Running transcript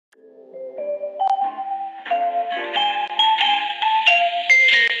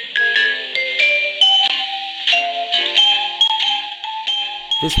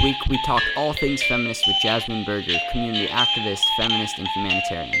This week, we talked all things feminist with Jasmine Berger, community activist, feminist, and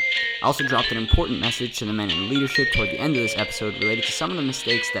humanitarian. I also dropped an important message to the men in leadership toward the end of this episode related to some of the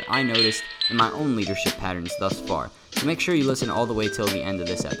mistakes that I noticed in my own leadership patterns thus far, so make sure you listen all the way till the end of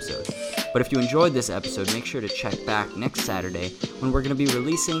this episode. But if you enjoyed this episode, make sure to check back next Saturday when we're going to be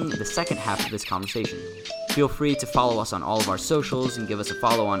releasing the second half of this conversation. Feel free to follow us on all of our socials and give us a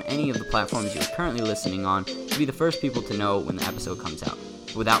follow on any of the platforms you're currently listening on to be the first people to know when the episode comes out.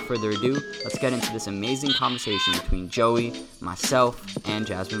 Without further ado, let's get into this amazing conversation between Joey, myself, and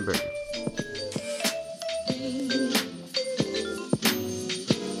Jasmine Berger.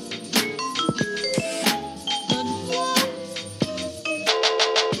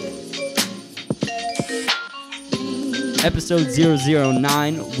 Episode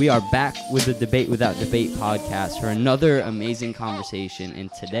 009, we are back with the Debate Without Debate podcast for another amazing conversation, and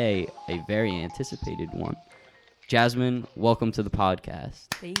today, a very anticipated one. Jasmine, welcome to the podcast.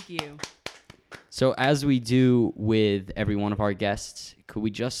 Thank you. So as we do with every one of our guests, could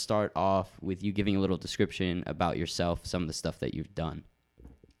we just start off with you giving a little description about yourself, some of the stuff that you've done?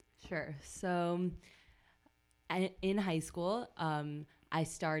 Sure. So in high school, I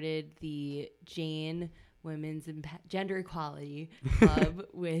started the Jane Women's Gender Equality Club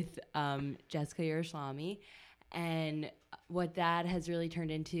with Jessica Yeruslami. And what that has really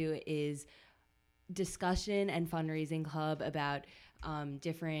turned into is discussion and fundraising club about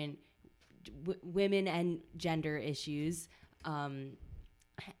different women and gender issues.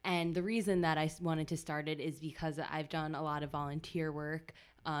 And the reason that I wanted to start it is because I've done a lot of volunteer work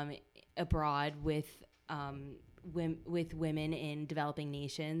abroad with women in developing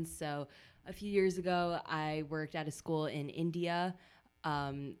nations. So a few years ago, I worked at a school in India,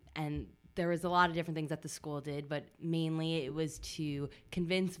 and there was a lot of different things that the school did, but mainly it was to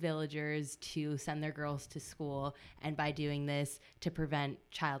convince villagers to send their girls to school, and by doing this, to prevent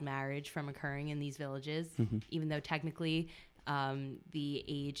child marriage from occurring in these villages, even though technically the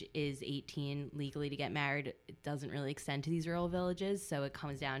age is 18 legally to get married. It doesn't really extend to these rural villages, so it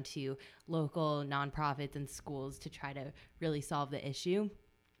comes down to local nonprofits and schools to try to really solve the issue.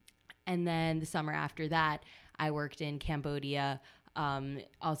 And then the summer after that, I worked in Cambodia.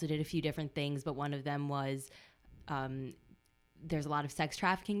 Also did a few different things, but one of them was there's a lot of sex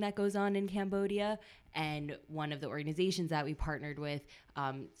trafficking that goes on in Cambodia, and one of the organizations that we partnered with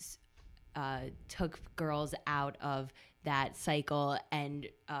took girls out of that cycle and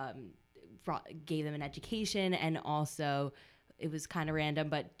gave them an education, and also it was kind of random,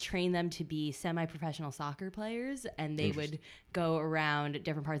 but trained them to be semi-professional soccer players, and they would go around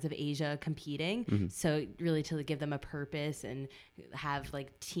different parts of Asia competing. So really to give them a purpose and have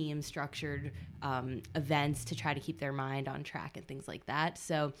like team structured events to try to keep their mind on track and things like that.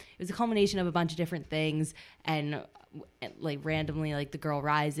 So it was a culmination of a bunch of different things, and like randomly, like the Girl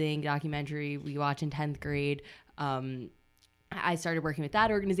Rising documentary we watch in 10th grade, I started working with that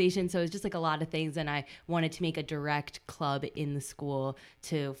organization. So it was just like a lot of things, and I wanted to make a direct club in the school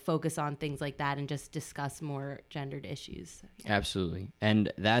to focus on things like that and just discuss more gendered issues. So, yeah. Absolutely.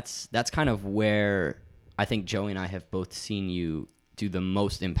 And that's kind of where I think Joey and I have both seen you do the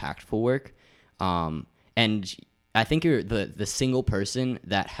most impactful work. And I think you're the single person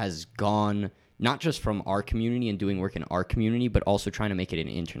that has gone not just from our community and doing work in our community, but also trying to make it an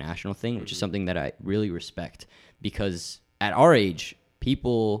international thing, which is something that I really respect, because at our age,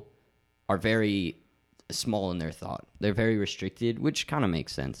 people are very small in their thought. They're very restricted, which kind of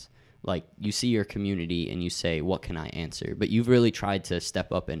makes sense. Like, you see your community and you say, what can I answer? But you've really tried to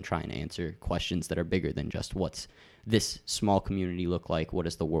step up and try and answer questions that are bigger than just what's this small community look like, what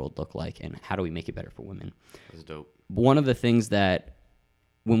does the world look like, and how do we make it better for women? That's dope. One of the things that,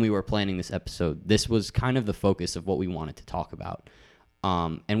 when we were planning this episode, this was kind of the focus of what we wanted to talk about.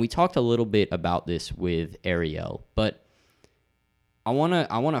 And we talked a little bit about this with Ariel, but I want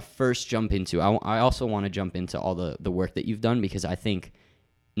to first jump into, I also want to jump into all the work that you've done, because I think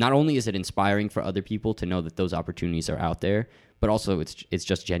not only is it inspiring for other people to know that those opportunities are out there, but also it's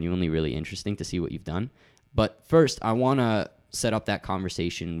just genuinely really interesting to see what you've done. But first, I want to set up that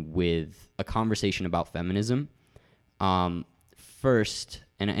conversation with a conversation about feminism. First,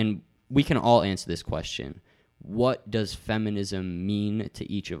 and we can all answer this question. What does feminism mean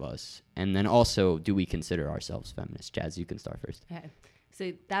to each of us? And then also, do we consider ourselves feminists? Jazz, you can start first. Okay.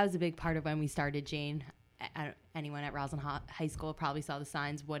 So that was a big part of when we started Jane. Anyone at Roslyn High School probably saw the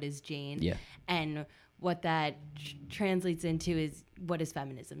signs, what is Jane? Yeah. And what that translates into is, what does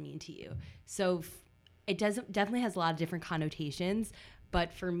feminism mean to you? So it definitely has a lot of different connotations,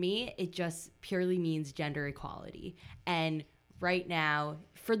 but for me, it just purely means gender equality. And right now,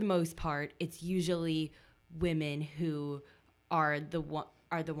 for the most part, it's usually women who are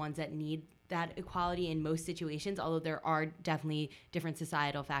are the ones that need that equality in most situations, although there are definitely different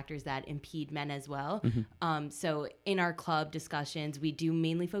societal factors that impede men as well. So in our club discussions, we do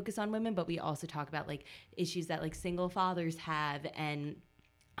mainly focus on women, but we also talk about like issues that like single fathers have and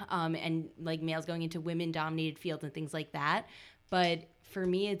like males going into women dominated fields and things like that. But for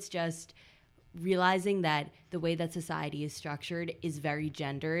me, it's just realizing that the way that society is structured is very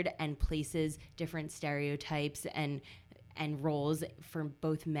gendered and places different stereotypes and roles for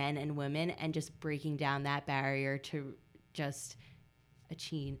both men and women, and just breaking down that barrier to just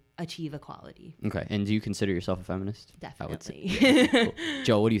achieve equality. Okay. And do you consider yourself a feminist? Definitely. Cool.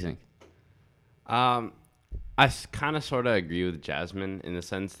 Joe, what do you think? I kind of sort of agree with Jasmine in the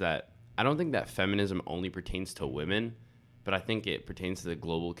sense that I don't think that feminism only pertains to women, but I think it pertains to the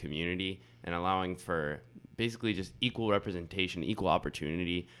global community and allowing for basically just equal representation, equal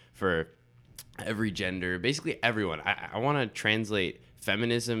opportunity for every gender, basically everyone. I want to translate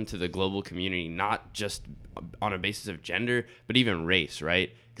feminism to the global community, not just on a basis of gender, but even race,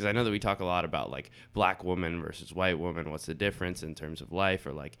 right? Because I know that we talk a lot about like black woman versus white woman, what's the difference in terms of life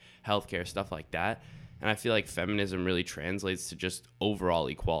or like healthcare, stuff like that. And I feel like feminism really translates to just overall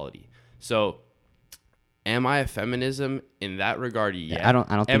equality. So am I a feminism in that regard? Yeah. I don't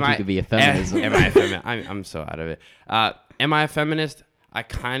think you could be a feminism. Am I a feminist? I'm so out of it. Am I a feminist? I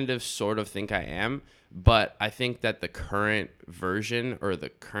kind of sort of think I am, but I think that the current version or the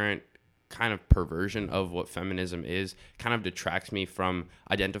current kind of perversion of what feminism is kind of detracts me from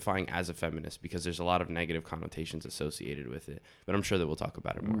identifying as a feminist because there's a lot of negative connotations associated with it. But I'm sure that we'll talk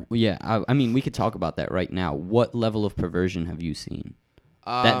about it more. Yeah, I mean, we could talk about that right now. What level of perversion have you seen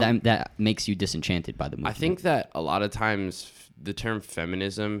that makes you disenchanted by the movement? I think that a lot of times the term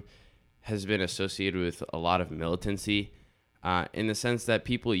feminism has been associated with a lot of militancy in the sense that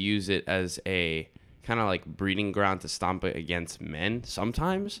people use it as a kind of like breeding ground to stomp against men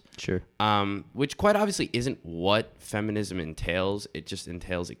sometimes. Sure. Which quite obviously isn't what feminism entails. It just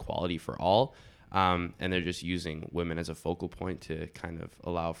entails equality for all. And they're just using women as a focal point to kind of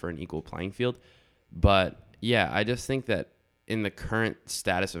allow for an equal playing field. But yeah, I just think that in the current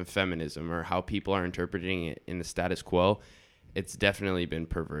status of feminism or how people are interpreting it in the status quo, it's definitely been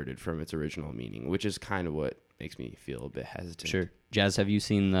perverted from its original meaning, which is kind of what makes me feel a bit hesitant. Sure. Jazz, have you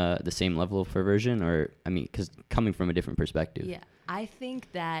seen the same level of perversion? Or, I mean, because coming from a different perspective. Yeah, I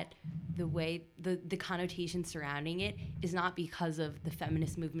think that the way, the connotation surrounding it is not because of the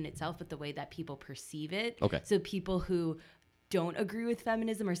feminist movement itself, but the way that people perceive it. Okay. So people who don't agree with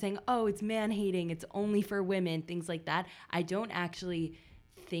feminism are saying, oh, it's man-hating, it's only for women, things like that. I don't actually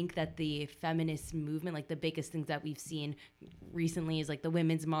think that the feminist movement, like the biggest things that we've seen recently is like the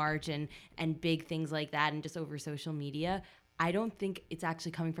Women's March and big things like that, and just over social media. I don't think it's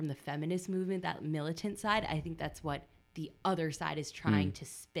actually coming from the feminist movement, that militant side. I think that's what the other side is trying to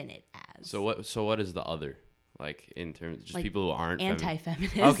spin it as. So what is the other? Like in terms of just like people who aren't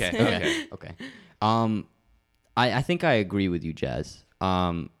anti-feminist. Okay. I think I agree with you, Jazz.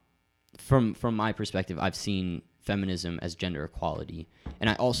 From my perspective, I've seen feminism as gender equality, and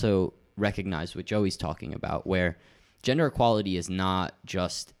I also recognize what Joey's talking about, where gender equality is not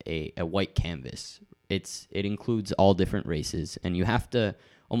just a white canvas. It includes all different races, and you have to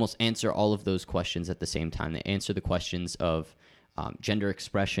almost answer all of those questions at the same time. They answer the questions of gender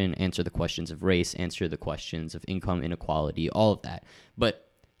expression, answer the questions of race, answer the questions of income inequality, all of that. But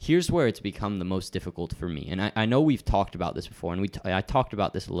here's where it's become the most difficult for me. And I know we've talked about this before, and I talked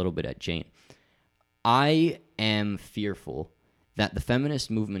about this a little bit at Jane. I am fearful that the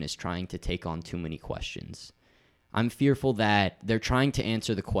feminist movement is trying to take on too many questions. I'm fearful that they're trying to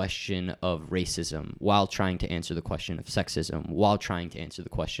answer the question of racism while trying to answer the question of sexism, while trying to answer the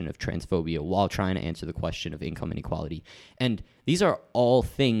question of transphobia, while trying to answer the question of income inequality. And these are all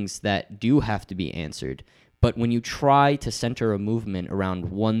things that do have to be answered. But when you try to center a movement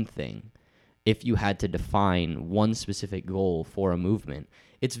around one thing, if you had to define one specific goal for a movement,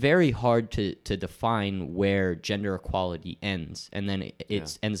 it's very hard to define where gender equality ends, and then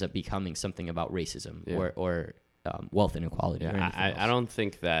it ends up becoming something about racism or wealth inequality. Yeah, I don't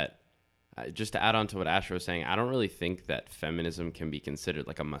think that, just to add on to what Asher was saying, I don't really think that feminism can be considered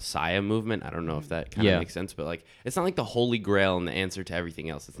like a messiah movement. I don't know if that kind of makes sense, but like it's not like the holy grail and the answer to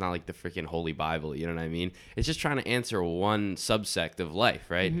everything else. It's not like the freaking holy Bible, you know what I mean? It's just trying to answer one subsect of life,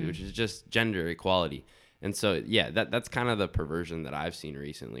 right? Which is just gender equality. And so, yeah, that's kind of the perversion that I've seen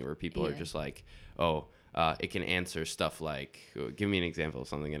recently, where people are just like, oh, it can answer stuff like, give me an example of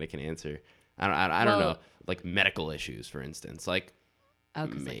something that it can answer. I don't know, like medical issues, for instance. Like,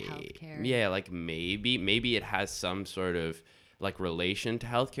 like healthcare. Yeah, like maybe it has some sort of like relation to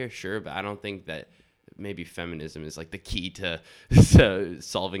healthcare, sure, but I don't think that maybe feminism is like the key to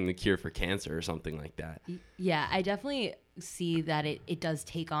solving the cure for cancer or something like that. Yeah, I definitely see that it does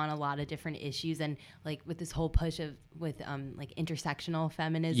take on a lot of different issues, and like with this whole push with like intersectional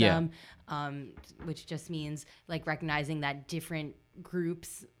feminism, which just means like recognizing that different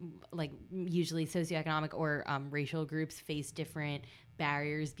groups, like usually socioeconomic or racial groups, face different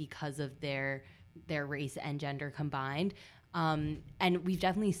barriers because of their race and gender combined. And we've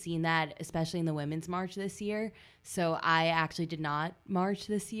definitely seen that, especially in the Women's March this year. So I actually did not march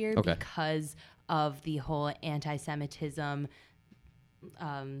this year because of the whole anti-Semitism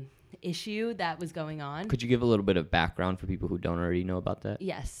issue that was going on. Could you give a little bit of background for people who don't already know about that?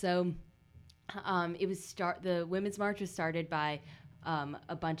 Yes. So the Women's March was started by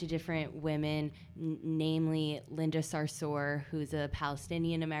a bunch of different women, namely Linda Sarsour, who's a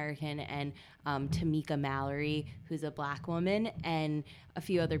Palestinian American, and Tamika Mallory, who's a Black woman, and a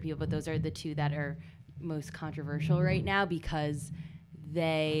few other people. But those are the two that are most controversial right now because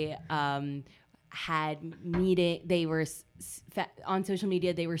they they were on social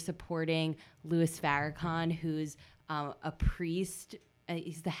media. They were supporting Louis Farrakhan, who's a priest.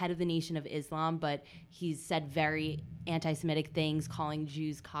 He's the head of the Nation of Islam, but he's said very anti-Semitic things, calling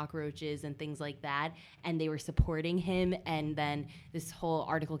Jews cockroaches and things like that. And they were supporting him. And then this whole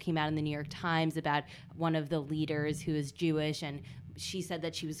article came out in the New York Times about one of the leaders who is Jewish, and she said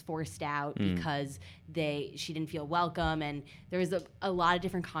that she was forced out because she didn't feel welcome. And there was a lot of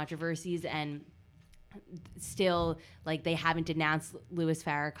different controversies, and still, like, they haven't denounced Louis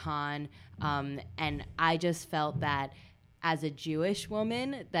Farrakhan. And I just felt that as a Jewish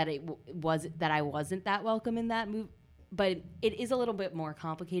woman, that I wasn't that welcome in that move. But it is a little bit more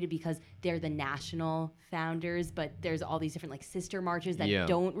complicated because they're the national founders, but there's all these different like sister marches that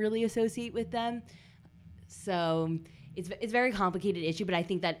don't really associate with them. So it's a very complicated issue, but I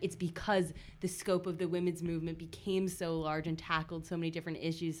think that it's because the scope of the women's movement became so large and tackled so many different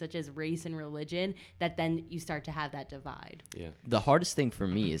issues such as race and religion that then you start to have that divide. Yeah. The hardest thing for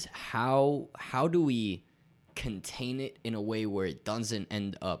me is how do we contain it in a way where it doesn't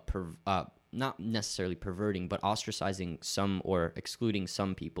end up not necessarily perverting, but ostracizing some or excluding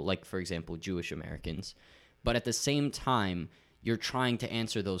some people, like, for example, Jewish Americans. But at the same time, you're trying to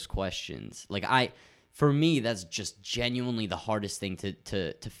answer those questions. Like, for me, that's just genuinely the hardest thing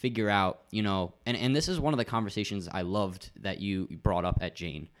to figure out, you know, and this is one of the conversations I loved that you brought up at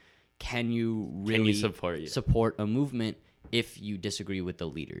Jane. Can you really support a movement if you disagree with the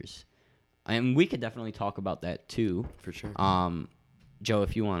leaders? And we could definitely talk about that too. For sure. Joe,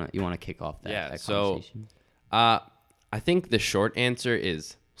 if you wanna kick off that conversation. I think the short answer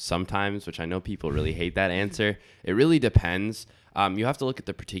is sometimes, which I know people really hate that answer. It really depends. You have to look at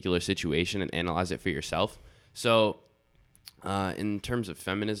the particular situation and analyze it for yourself. So in terms of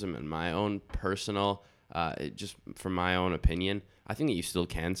feminism and my own personal, just from my own opinion, I think that you still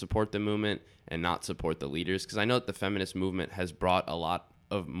can support the movement and not support the leaders, because I know that the feminist movement has brought a lot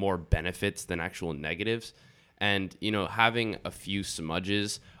of more benefits than actual negatives. And, you know, having a few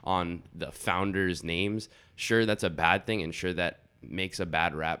smudges on the founders' names, sure, that's a bad thing, and sure, that makes a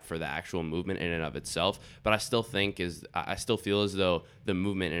bad rap for the actual movement in and of itself. But I still feel as though the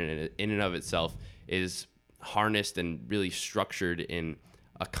movement in and of itself is harnessed and really structured in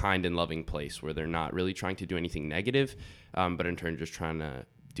a kind and loving place where they're not really trying to do anything negative, but in turn just trying to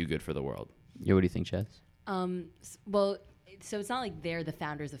do good for the world. Yeah, what do you think, Chaz? Well, so it's not like they're the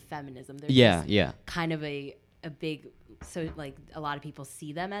founders of feminism. They're kind of a big, so like a lot of people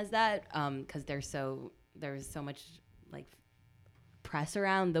see them as that because there's so much like press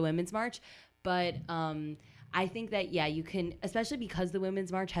around the Women's March. But I think that, you can, especially because the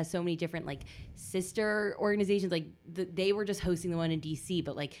Women's March has so many different like sister organizations, like they were just hosting the one in DC,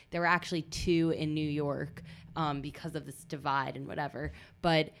 but like there were actually two in New York because of this divide and whatever.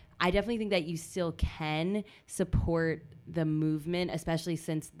 But I definitely think that you still can support the movement, especially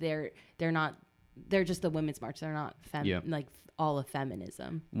since they're just the Women's March. They're not like all of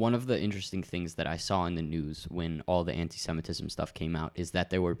feminism. One of the interesting things that I saw in the news when all the anti-Semitism stuff came out is that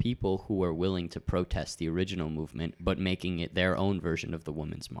there were people who were willing to protest the original movement, but making it their own version of the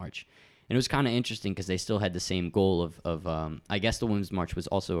Women's March. And it was kind of interesting because they still had the same goal of I guess the Women's March was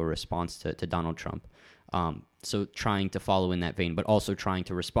also a response to Donald Trump. So trying to follow in that vein, but also trying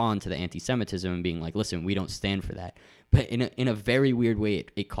to respond to the anti-Semitism and being like, listen, we don't stand for that. But in a very weird way,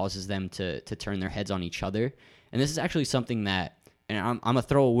 it causes them to turn their heads on each other. And this is actually something that, and I'm going to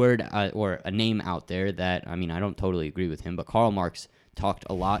throw a word or a name out there that, I mean, I don't totally agree with him, but Karl Marx talked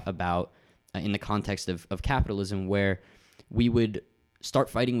a lot about in the context of capitalism, where we would start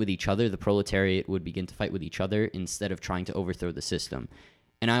fighting with each other. The proletariat would begin to fight with each other instead of trying to overthrow the system.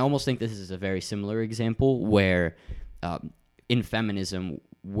 And I almost think this is a very similar example where in feminism,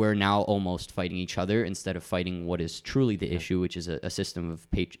 we're now almost fighting each other instead of fighting what is truly the issue, which is a system of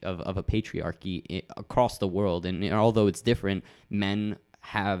a patriarchy across the world. And although it's different, men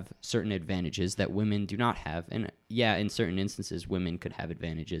have certain advantages that women do not have. And yeah, in certain instances, women could have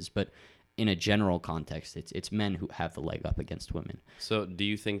advantages, but in a general context, it's men who have the leg up against women. So do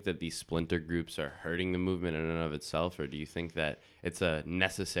you think that these splinter groups are hurting the movement in and of itself, or do you think that it's a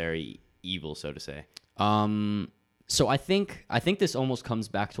necessary evil, so to say? So I think this almost comes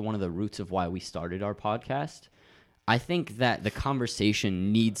back to one of the roots of why we started our podcast. I think that the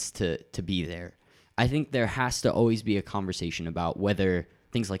conversation needs to be there. I think there has to always be a conversation about whether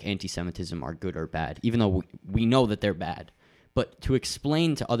things like anti-Semitism are good or bad, even though we know that they're bad. But to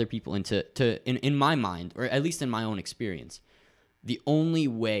explain to other people and in my mind, or at least in my own experience, the only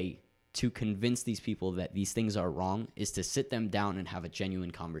way to convince these people that these things are wrong is to sit them down and have a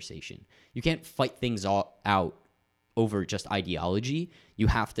genuine conversation. You can't fight things out over just ideology. You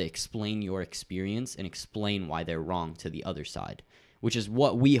have to explain your experience and explain why they're wrong to the other side, which is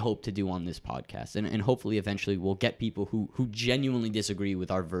what we hope to do on this podcast. And hopefully eventually we'll get people who genuinely disagree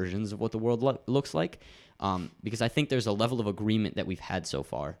with our versions of what the world looks like, because I think there's a level of agreement that we've had so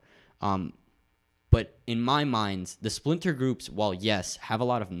far. But in my mind, the splinter groups, while yes, have a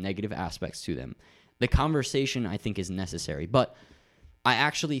lot of negative aspects to them, the conversation I think is necessary. But I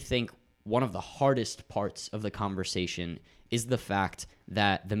actually think one of the hardest parts of the conversation is the fact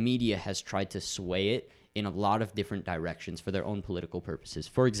that the media has tried to sway it in a lot of different directions for their own political purposes.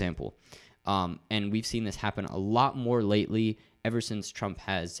 For example, and we've seen this happen a lot more lately ever since Trump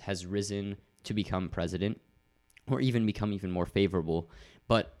has risen to become president, or even become even more favorable.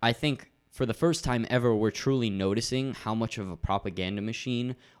 But I think for the first time ever, we're truly noticing how much of a propaganda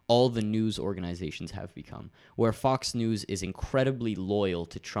machine all the news organizations have become, where Fox News is incredibly loyal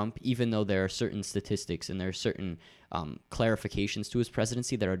to Trump, even though there are certain statistics and there are certain clarifications to his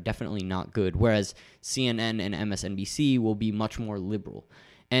presidency that are definitely not good, whereas CNN and MSNBC will be much more liberal.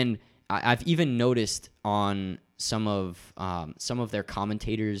 And I've even noticed on some of their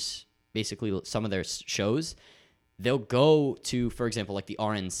commentators, basically some of their shows, they'll go to, for example, like the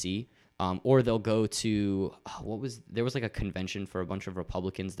RNC, or they'll go to, there was like a convention for a bunch of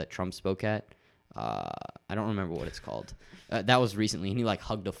Republicans that Trump spoke at. I don't remember what it's called. That was recently, and he like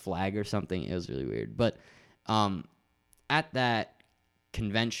hugged a flag or something. It was really weird. But at that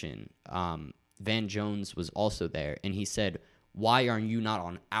convention, Van Jones was also there, and he said, "Why are you not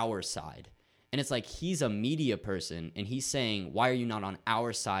on our side?" And it's like, he's a media person, and he's saying, "Why are you not on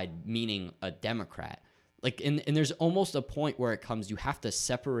our side?" Meaning a Democrat. Like, and there's almost a point where it comes, you have to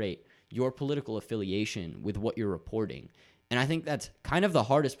separate your political affiliation with what you're reporting. And I think that's kind of the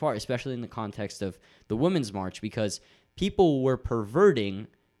hardest part, especially in the context of the Women's March, because people were perverting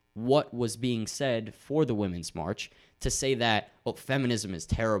what was being said for the Women's March to say that, oh, feminism is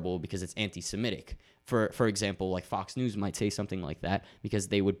terrible because it's anti-Semitic. For example, like Fox News might say something like that because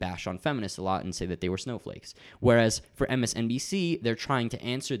they would bash on feminists a lot and say that they were snowflakes. Whereas for MSNBC, they're trying to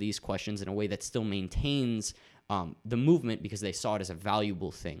answer these questions in a way that still maintains the movement because they saw it as a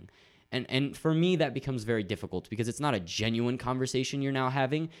valuable thing. And for me, that becomes very difficult because it's not a genuine conversation you're now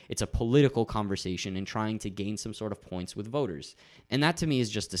having. It's a political conversation and trying to gain some sort of points with voters. And that to me is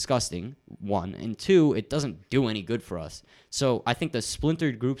just disgusting, one. And two, it doesn't do any good for us. So I think the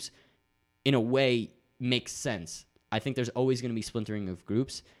splintered groups, in a way, makes sense. I think there's always going to be splintering of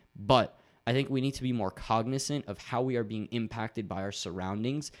groups, but I think we need to be more cognizant of how we are being impacted by our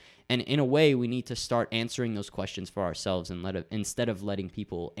surroundings. And in a way, we need to start answering those questions for ourselves and instead of letting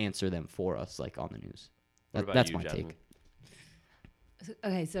people answer them for us, like on the news. That's my Jasmine? take.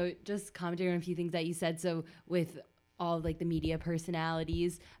 Okay, so just commenting on a few things that you said. So with all like the media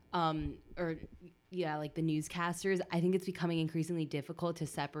personalities, like the newscasters, I think it's becoming increasingly difficult to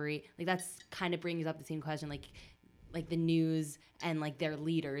separate. Like that's kind of brings up the same question, like the news and like their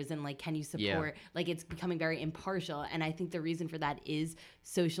leaders and like can you support like it's becoming very impartial. And I think the reason for that is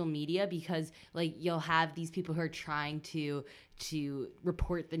social media, because like you'll have these people who are trying to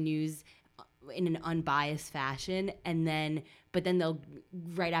report the news in an unbiased fashion, but then they'll,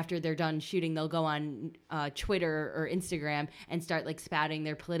 right after they're done shooting, they'll go on Twitter or Instagram and start like spouting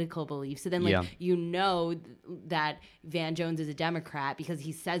their political beliefs. So then you know that Van Jones is a Democrat because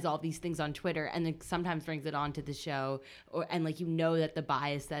he says all these things on Twitter and then sometimes brings it onto the show, and like you know that the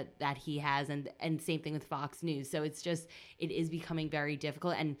bias that he has, and same thing with Fox News. So it is becoming very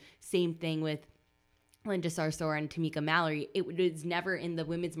difficult. And same thing with Linda Sarsour and Tamika Mallory, it was never in the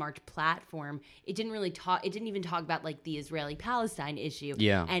Women's March platform. It didn't really talk. It didn't even talk about like the Israeli-Palestine issue.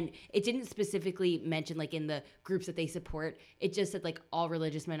 Yeah. And it didn't specifically mention like in the groups that they support. It just said like all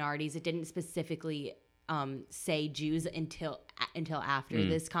religious minorities. It didn't specifically say Jews until after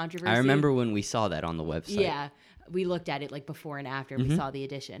this controversy. I remember when we saw that on the website. Yeah, we looked at it like before and after we saw the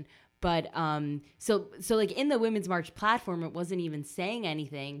addition. But so like in the Women's March platform, it wasn't even saying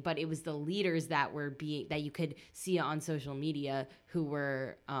anything, but it was the leaders that you could see on social media who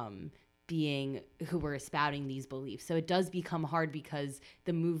were espouting these beliefs. So it does become hard because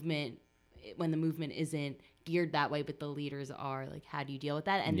when the movement isn't geared that way, but the leaders are, like, how do you deal with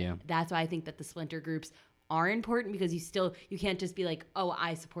that? And that's why I think that the splinter groups are important, because you can't just be like, oh,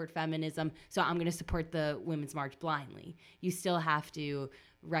 I support feminism, so I'm going to support the Women's March blindly. You still have to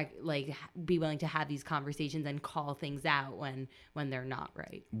be willing to have these conversations and call things out when they're not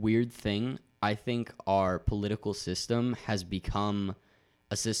right. Weird thing, I think our political system has become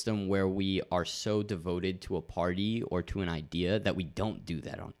a system where we are so devoted to a party or to an idea that we don't do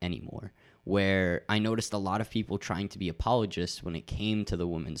that anymore. Where I noticed a lot of people trying to be apologists when it came to the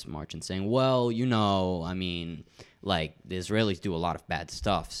Women's March and saying, well, I mean, like, the Israelis do a lot of bad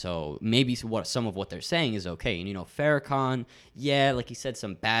stuff, so maybe some of what they're saying is okay. And, Farrakhan, yeah, like, he said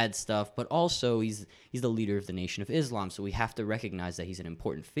some bad stuff, but also he's the leader of the Nation of Islam, so we have to recognize that he's an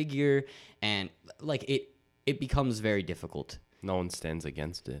important figure, and, like, it becomes very difficult. No one stands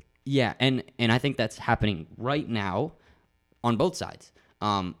against it. Yeah, and I think that's happening right now on both sides.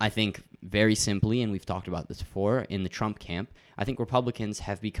 I think very simply, and we've talked about this before, in the Trump camp, I think Republicans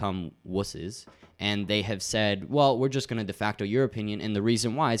have become wusses, and they have said, well, we're just going to de facto your opinion, and the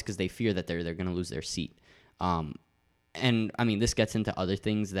reason why is because they fear that they're going to lose their seat. And, I mean, this gets into other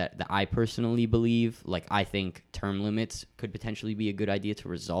things that I personally believe. Like, I think term limits could potentially be a good idea to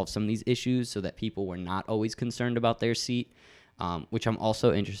resolve some of these issues so that people were not always concerned about their seat, which I'm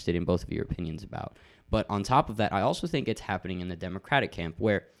also interested in both of your opinions about. But on top of that, I also think it's happening in the Democratic camp,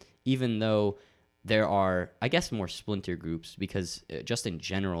 where even though there are, I guess, more splinter groups, because just in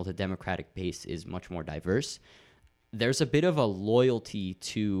general, the Democratic base is much more diverse, there's a bit of a loyalty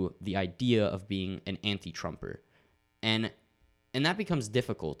to the idea of being an anti-Trumper. And that becomes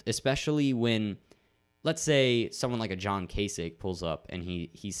difficult, especially when, let's say, someone like a John Kasich pulls up and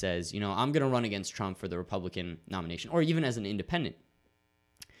he says, I'm going to run against Trump for the Republican nomination, or even as an independent.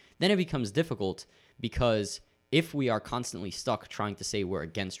 Then it becomes difficult, because if we are constantly stuck trying to say we're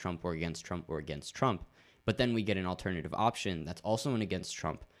against Trump, we're against Trump, we're against Trump, but then we get an alternative option that's also an against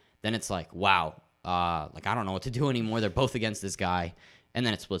Trump, then it's like, wow, I don't know what to do anymore. They're both against this guy. And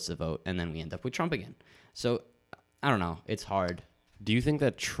then it splits the vote, and then we end up with Trump again. So, I don't know. It's hard. Do you think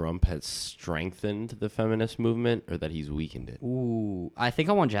that Trump has strengthened the feminist movement, or that he's weakened it? Ooh, I think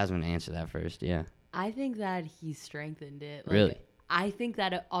I want Jasmine to answer that first, yeah. I think that he strengthened it. Really? I think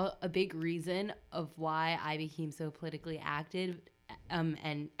that a big reason of why I became so politically active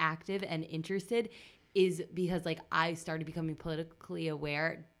and interested is because, like, I started becoming politically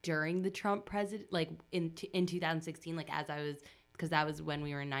aware during the Trump president, like in 2016, like because that was when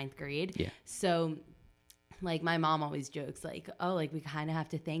we were in 9th grade. Yeah. So, like, my mom always jokes, like, oh, like, we kind of have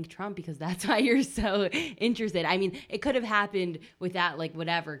to thank Trump because that's why you're so interested. I mean, it could have happened without, like,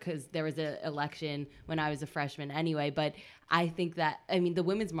 whatever, because there was an election when I was a freshman anyway. But I think that, the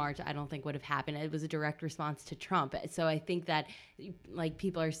Women's March, I don't think would have happened. It was a direct response to Trump. So I think that, like,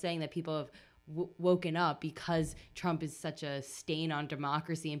 people are saying that people have woken up because Trump is such a stain on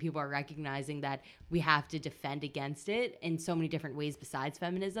democracy, and people are recognizing that we have to defend against it in so many different ways besides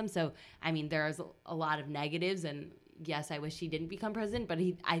feminism. So, there's a lot of negatives, and yes, I wish he didn't become president, but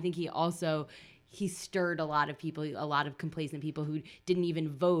I think he stirred a lot of people, a lot of complacent people who didn't even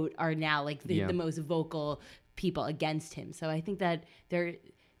vote are now like the most vocal people against him. So I think that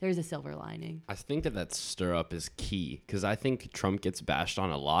there's a silver lining. I think that stir up is key, because I think Trump gets bashed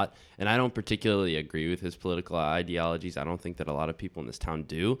on a lot, and I don't particularly agree with his political ideologies. I don't think that a lot of people in this town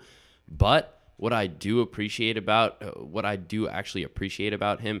do. But what I do actually appreciate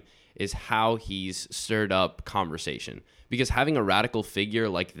about him is how he's stirred up conversation. Because having a radical figure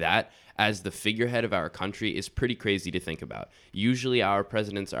like that as the figurehead of our country is pretty crazy to think about. Usually our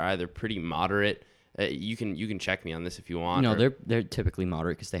presidents are either pretty moderate. You can check me on this if you want. No, they're typically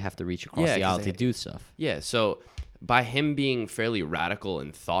moderate because they have to reach across the aisle to do stuff. Yeah, so by him being fairly radical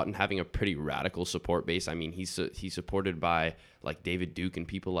in thought and having a pretty radical support base, he's supported by, like, David Duke and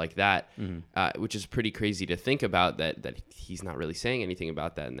people like that, which is pretty crazy to think about, that he's not really saying anything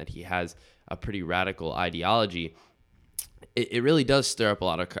about that, and that he has a pretty radical ideology. it really does stir up a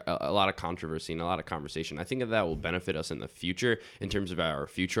lot of controversy and a lot of conversation. I think that will benefit us in the future in terms of our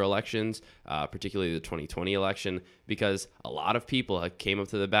future elections, particularly the 2020 election, because a lot of people came up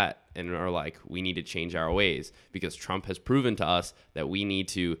to the bat and are like, we need to change our ways because Trump has proven to us that we need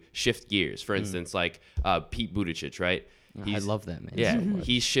to shift gears. For instance, like Pete Buttigieg, right? I love that, man. Yeah, so much.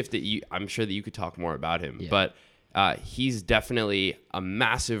 he's shifted. I'm sure that you could talk more about him, Yeah. but he's definitely a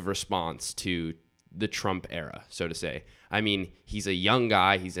massive response to the Trump era, so to say. I mean, he's a young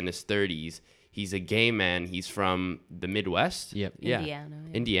guy. He's in his 30s. He's a gay man. He's from the Midwest. Yep. Yeah. Indiana.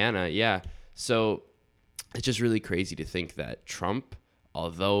 Yeah. Indiana, yeah. So it's just really crazy to think that Trump,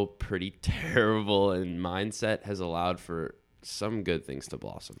 although pretty terrible in mindset, has allowed for some good things to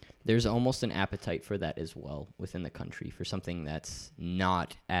blossom. There's almost an appetite for that as well within the country, for something that's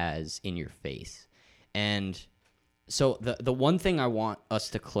not as in your face. And so the one thing I want us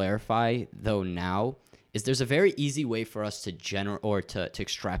to clarify, though, now is there's a very easy way for us to to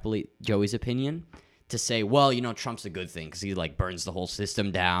extrapolate Joey's opinion to say, well, Trump's a good thing because he like burns the whole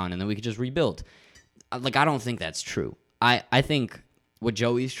system down and then we could just rebuild. Like, I don't think that's true. I think what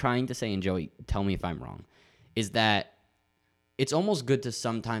Joey's trying to say, and Joey, tell me if I'm wrong, is that it's almost good to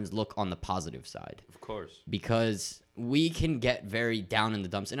sometimes look on the positive side. Of course. Because we can get very down in the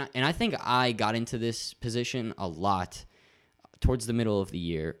dumps. And I think I got into this position a lot towards the middle of the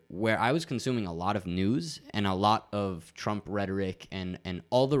year, where I was consuming a lot of news and a lot of Trump rhetoric and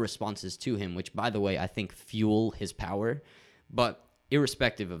all the responses to him, which, by the way, I think fuel his power. But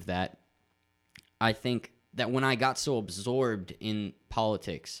irrespective of that, I think that when I got so absorbed in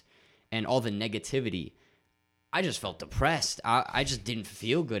politics and all the negativity, I just felt depressed. I just didn't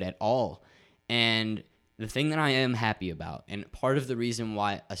feel good at all. And the thing that I am happy about, and part of the reason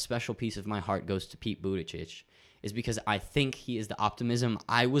why a special piece of my heart goes to Pete Buttigieg, is because I think he is the optimism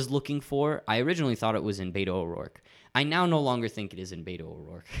I was looking for. I originally thought it was in Beto O'Rourke. I now no longer think it is in Beto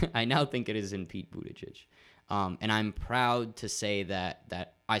O'Rourke. I now think it is in Pete Buttigieg. And I'm proud to say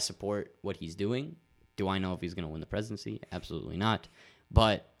that I support what he's doing. Do I know if he's going to win the presidency? Absolutely not.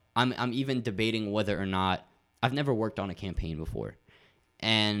 But I'm even debating whether or not, I've never worked on a campaign before.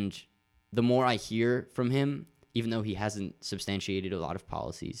 And the more I hear from him, even though he hasn't substantiated a lot of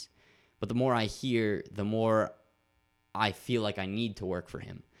policies, but the more I hear, the more I feel like I need to work for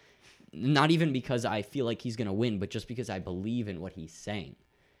him. Not even because I feel like he's going to win, but just because I believe in what he's saying.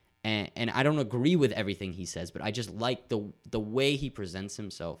 And I don't agree with everything he says, but I just like the way he presents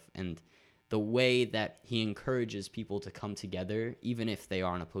himself and the way that he encourages people to come together, even if they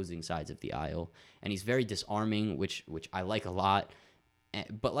are on opposing sides of the aisle. And he's very disarming, which I like a lot.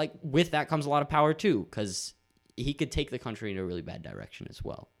 But like with that comes a lot of power too, because he could take the country in a really bad direction as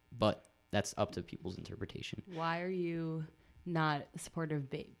well. But that's up to people's interpretation. Why are you not supportive of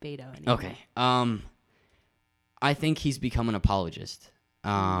Beto anymore? Okay. I think he's become an apologist.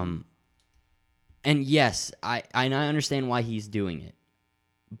 And yes, I understand why he's doing it.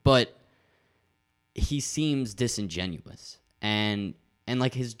 But he seems disingenuous. And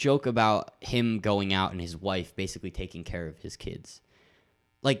like his joke about him going out and his wife basically taking care of his kids.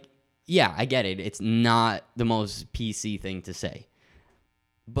 Like, yeah, I get it. It's not the most PC thing to say.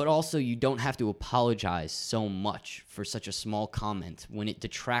 But also, you don't have to apologize so much for such a small comment when it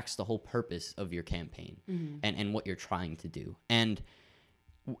detracts the whole purpose of your campaign and what you're trying to do. And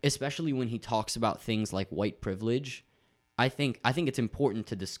especially when he talks about things like white privilege, I think it's important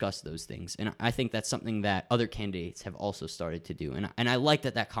to discuss those things. And I think that's something that other candidates have also started to do. And I like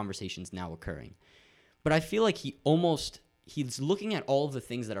that conversation's now occurring. But I feel like he's looking at all of the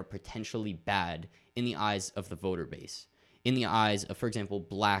things that are potentially bad in the eyes of the voter base. In the eyes of, for example,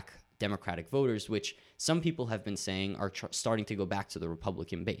 black Democratic voters, which some people have been saying are starting to go back to the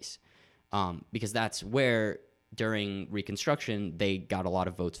Republican base. Because that's where, during Reconstruction, they got a lot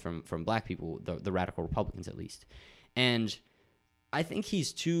of votes from black people, the radical Republicans at least. And I think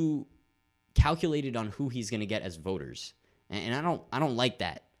he's too calculated on who he's going to get as voters. And I don't like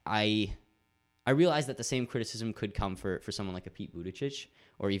that. I realize that the same criticism could come for someone like a Pete Buttigieg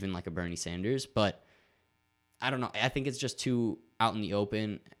or even like a Bernie Sanders, but I don't know. I think it's just too out in the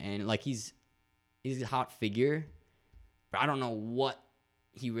open, and like he's a hot figure, but I don't know what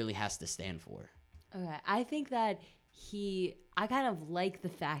he really has to stand for. Okay, I think that I kind of like the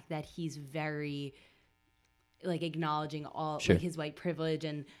fact that he's very like acknowledging all Sure. like his white privilege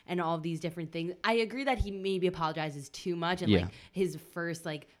and all of these different things. I agree that he maybe apologizes too much, and Yeah. like his first,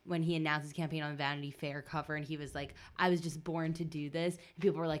 like when he announced his campaign on Vanity Fair cover and he was like, I was just born to do this, and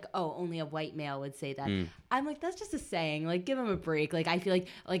people were like, oh, only a white male would say that. I'm like, that's just a saying, like give him a break. Like I feel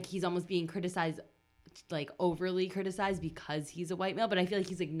like he's almost being criticized, like overly criticized because he's a white male, but I feel like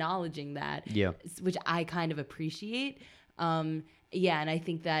he's acknowledging that, Yeah. which I kind of appreciate. Yeah, and I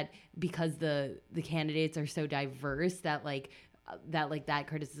think that because the candidates are so diverse that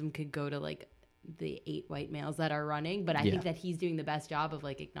criticism could go to like the 8 white males that are running, but I think that he's doing the best job of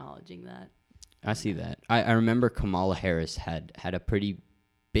like acknowledging that. I see that. I remember Kamala Harris had a pretty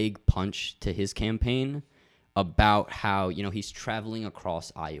big punch to his campaign about how, you know, he's traveling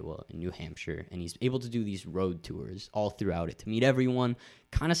across Iowa and New Hampshire, and he's able to do these road tours all throughout it to meet everyone,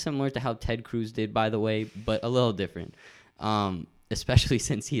 kind of similar to how Ted Cruz did, by the way, but a little different, especially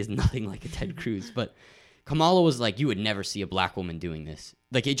since he is nothing like a Ted Cruz. But Kamala was like, you would never see a black woman doing this.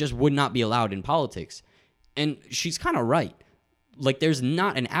 Like, it just would not be allowed in politics. And she's kind of right. Like, there's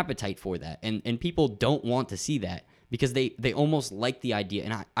not an appetite for that, and people don't want to see that, because they almost like the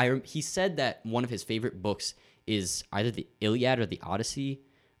idea. And he said that one of his favorite books is either the Iliad or the Odyssey.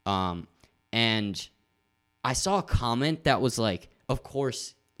 And I saw a comment that was like, of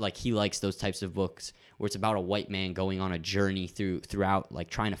course, like, he likes those types of books where it's about a white man going on a journey throughout, like,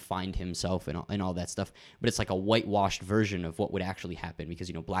 trying to find himself and all that stuff. But it's like a whitewashed version of what would actually happen, because,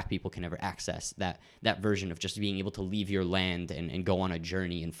 you know, black people can never access that version of just being able to leave your land and go on a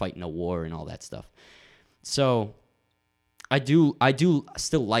journey and fight in a war and all that stuff. So I do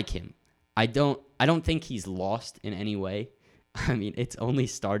still like him. I don't think he's lost in any way. I mean, it's only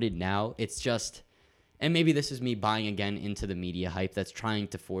started now. It's just, and maybe this is me buying again into the media hype that's trying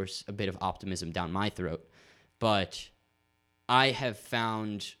to force a bit of optimism down my throat, but I have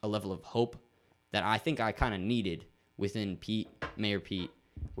found a level of hope that I think I kind of needed within Mayor Pete,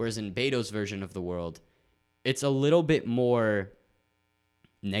 whereas in Beto's version of the world, it's a little bit more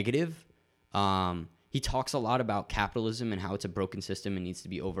negative. He talks a lot about capitalism and how it's a broken system and needs to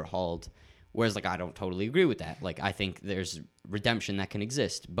be overhauled. Whereas, like, I don't totally agree with that. Like, I think there's redemption that can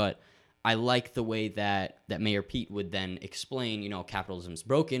exist. But I like the way that Mayor Pete would then explain, you know, capitalism's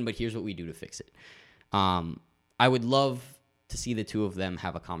broken, but here's what we do to fix it. I would love to see the two of them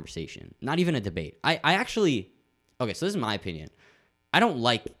have a conversation. Not even a debate. I actually, okay, so this is my opinion. I don't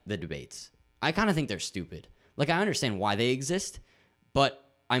like the debates. I kind of think they're stupid. Like, I understand why they exist, but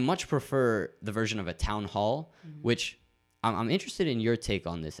I much prefer the version of a town hall, which I'm interested in your take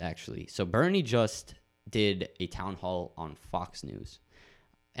on this, actually. So Bernie just did a town hall on Fox News,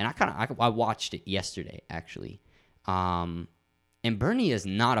 and I watched it yesterday, actually. And Bernie is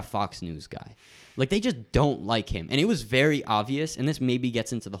not a Fox News guy. Like, they just don't like him. And it was very obvious, and this maybe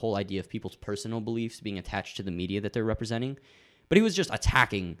gets into the whole idea of people's personal beliefs being attached to the media that they're representing. But he was just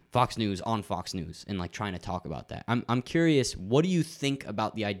attacking Fox News on Fox News and, like, trying to talk about that. I'm curious, what do you think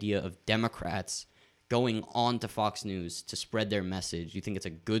about the idea of Democrats going on to Fox News to spread their message? Do you think it's a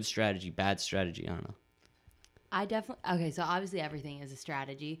good strategy, bad strategy? I don't know. Okay, so obviously everything is a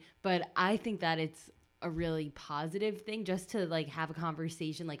strategy, but I think that it's a really positive thing just to, like, have a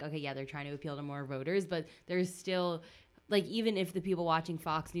conversation. Like, okay, yeah, they're trying to appeal to more voters, but there's still, like, even if the people watching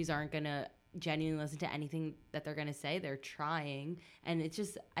Fox News aren't going to genuinely listen to anything that they're going to say, they're trying. And it's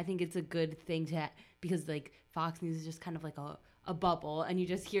just, I think it's a good thing because, like, Fox News is just kind of like a bubble, and you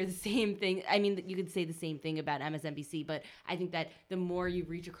just hear the same thing. I mean, you could say the same thing about MSNBC, but I think that the more you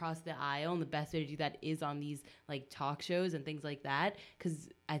reach across the aisle, and the best way to do that is on these, like, talk shows and things like that, because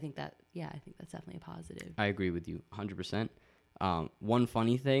I think that's definitely a positive. I agree with you 100%. One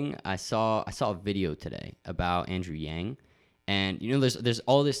funny thing, I saw a video today about Andrew Yang. And, you know, there's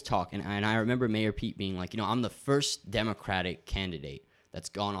all this talk, and I remember Mayor Pete being like, you know, I'm the first Democratic candidate that's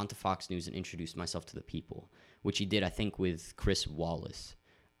gone onto Fox News and introduced myself to the people, which he did, I think, with Chris Wallace,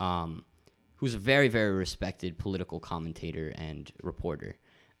 who's a very, very respected political commentator and reporter.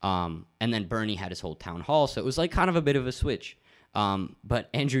 And then Bernie had his whole town hall, so it was like kind of a bit of a switch. But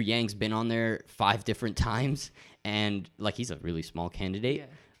Andrew Yang's been on there 5 different times, and, like, he's a really small candidate.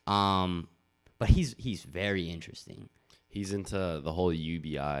 Yeah. But he's very interesting. He's into the whole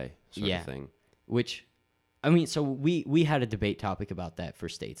UBI sort of thing. Which, I mean, so we had a debate topic about that for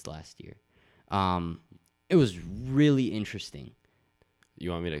states last year. It was really interesting.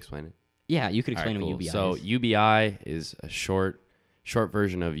 You want me to explain it? Yeah, you could explain what UBI is. So UBI is a short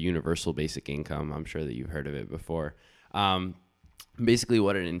version of Universal Basic Income. I'm sure that you've heard of it before. Basically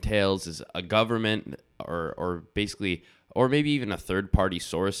what it entails is a government or maybe even a third-party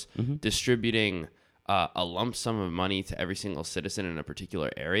source distributing a lump sum of money to every single citizen in a particular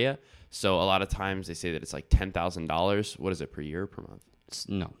area. So a lot of times they say that it's like $10,000. What is it, per year or per month?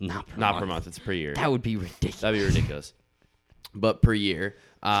 No, not per month. It's per year. That would be ridiculous. That'd be ridiculous. But per year,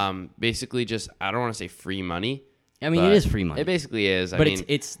 basically just, I don't want to say free money. I mean, it is free money. It basically is. But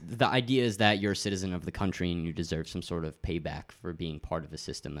it's the idea is that you're a citizen of the country and you deserve some sort of payback for being part of a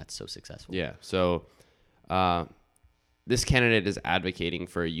system that's so successful. Yeah. So this candidate is advocating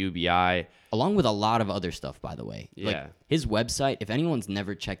for a UBI. Along with a lot of other stuff, by the way. Yeah. Like his website, if anyone's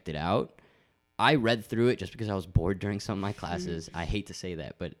never checked it out, I read through it just because I was bored during some of my classes. I hate to say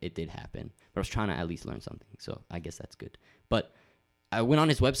that, but it did happen. But I was trying to at least learn something, so I guess that's good. But I went on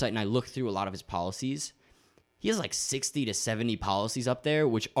his website and I looked through a lot of his policies. He has like 60 to 70 policies up there,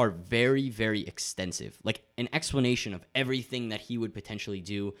 which are very, very extensive. Like an explanation of everything that he would potentially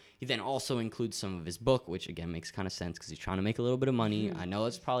do. He then also includes some of his book, which again makes kind of sense because he's trying to make a little bit of money. I know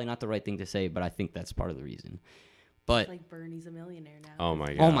it's probably not the right thing to say, but I think that's part of the reason. But It's like Bernie's a millionaire now. Oh my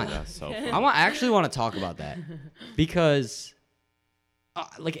god. Oh my- That's so funny. I actually want to talk about that because,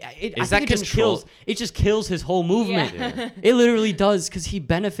 it Is that control? It just kills his whole movement. Yeah. It literally does because he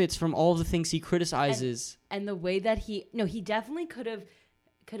benefits from all the things he criticizes. And the way that he definitely could have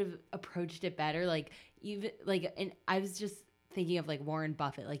approached it better. Like even like, and I was just thinking of like Warren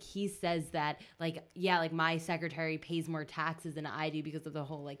Buffett. Like he says that like, yeah, like my secretary pays more taxes than I do because of the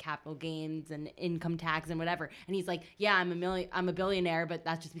whole like capital gains and income tax and whatever. And he's like, yeah, I'm a billionaire, but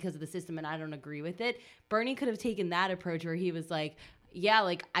that's just because of the system and I don't agree with it. Bernie could have taken that approach where he was like, yeah,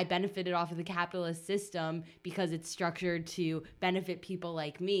 like I benefited off of the capitalist system because it's structured to benefit people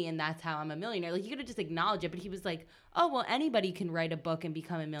like me, and that's how I'm a millionaire. Like you could have just acknowledged it, but he was like, oh well, anybody can write a book and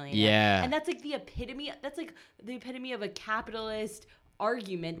become a millionaire. Yeah. And that's like the epitome. That's like the epitome of a capitalist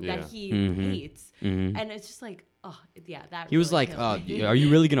argument Yeah. that he Mhm. hates. Mhm. And it's just like, oh yeah, that. He was really like, killed me. "Are you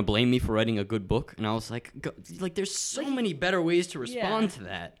really gonna blame me for writing a good book?" And I was like, "Like, there's so many better ways to respond to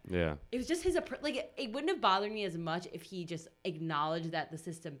that." Yeah. It was just his like. It wouldn't have bothered me as much if he just acknowledged that the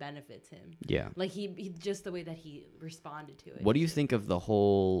system benefits him. Yeah. Like he just the way that he responded to it. What do you think of the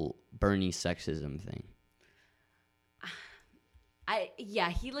whole Bernie sexism thing?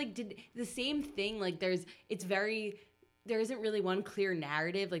 He like did the same thing. Like there isn't really one clear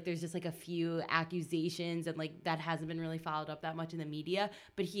narrative. Like there's just like a few accusations and like that hasn't been really followed up that much in the media.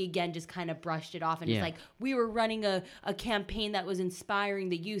 But he again just kind of brushed it off and it's like, we were running a campaign that was inspiring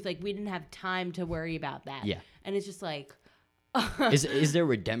the youth. Like we didn't have time to worry about that. Yeah. And it's just like Is there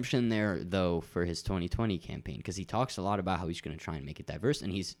redemption there though for his 2020 campaign? Because he talks a lot about how he's going to try and make it diverse,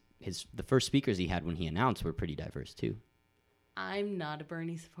 and the first speakers he had when he announced were pretty diverse too. I'm not a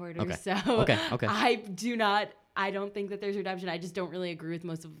Bernie supporter, Okay. so Okay. I don't think that there's redemption. I just don't really agree with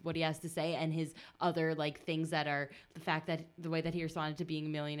most of what he has to say and his other like things that are the fact that the way that he responded to being a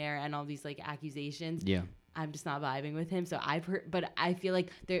millionaire and all these like accusations. Yeah. I'm just not vibing with him. So but I feel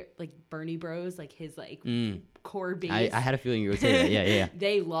like they're like Bernie Bros, like his like core base. I had a feeling you would say that. Yeah.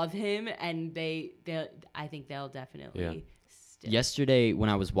 They love him and I think they'll definitely. Yeah. still. Yesterday, when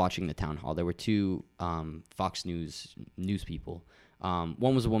I was watching the town hall, there were two Fox News people.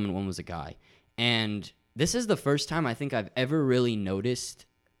 One was a woman, one was a guy. And this is the first time I think I've ever really noticed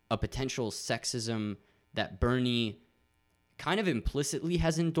a potential sexism that Bernie kind of implicitly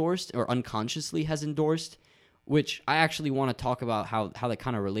has endorsed or unconsciously has endorsed, which I actually want to talk about how that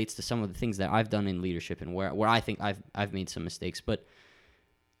kind of relates to some of the things that I've done in leadership and where I think I've made some mistakes. But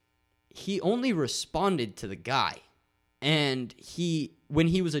he only responded to the guy. And when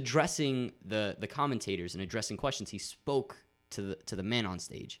he was addressing the commentators and addressing questions, he spoke to the man on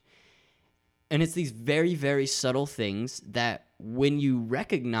stage. And it's these very, very subtle things that when you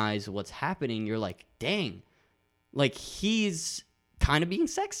recognize what's happening, you're like, dang, like he's kind of being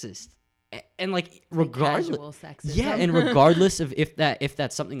sexist. And like regardless, Casual sexism. yeah, and regardless of if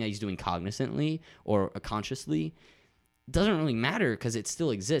that's something that he's doing cognizantly or consciously, doesn't really matter because it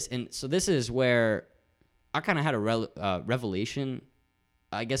still exists. And so this is where I kind of had a revelation,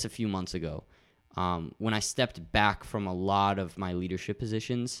 I guess, a few months ago, when I stepped back from a lot of my leadership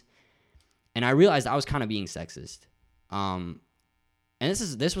positions, and I realized I was kind of being sexist. And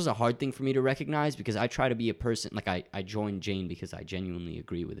this was a hard thing for me to recognize because I try to be a person, like I joined Jane because I genuinely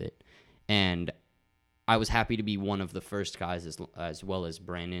agree with it. And I was happy to be one of the first guys, as well as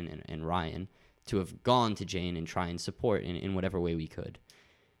Brandon and Ryan, to have gone to Jane and try and support in whatever way we could.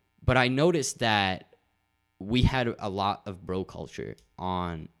 But I noticed that we had a lot of bro culture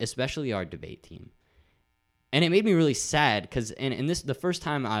on, especially our debate team. And it made me really sad because, the first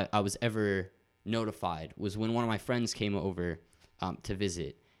time I was ever notified was when one of my friends came over to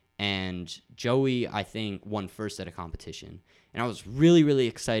visit. And Joey, I think, won first at a competition. And I was really, really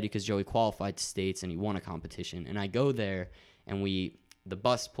excited because Joey qualified to states and he won a competition. And I go there and the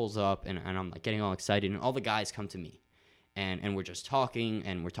bus pulls up and I'm like getting all excited and all the guys come to me. And we're just talking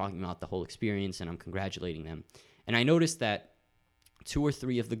and we're talking about the whole experience and I'm congratulating them. And I noticed that 2 or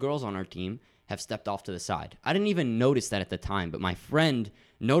 3 of the girls on our team have stepped off to the side. I didn't even notice that at the time, but my friend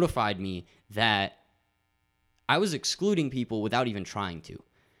notified me that I was excluding people without even trying to.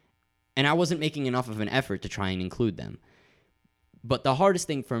 And I wasn't making enough of an effort to try and include them. But the hardest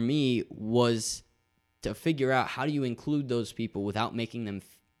thing for me was to figure out how do you include those people without making them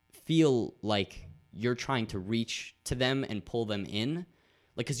feel like you're trying to reach to them and pull them in.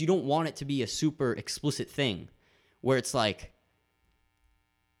 Like, because you don't want it to be a super explicit thing where it's like,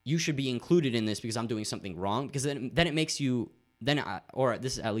 you should be included in this because I'm doing something wrong. Because then it makes you, or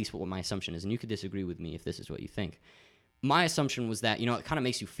this is at least what my assumption is, and you could disagree with me if this is what you think. My assumption was that, it kind of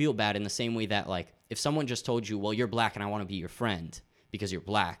makes you feel bad in the same way that, like, if someone just told you, well, you're black and I want to be your friend because you're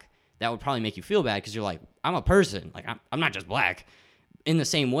black, that would probably make you feel bad because you're like, I'm a person. Like, I'm not just black. In the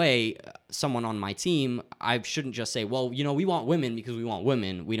same way, someone on my team, I shouldn't just say, well, we want women because we want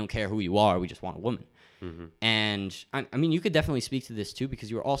women. We don't care who you are. We just want a woman. Mm-hmm. And, I mean, you could definitely speak to this, too,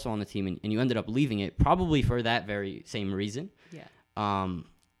 because you were also on the team and you ended up leaving it probably for that very same reason. Yeah.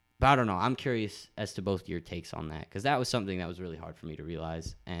 But I don't know. I'm curious as to both your takes on that because that was something that was really hard for me to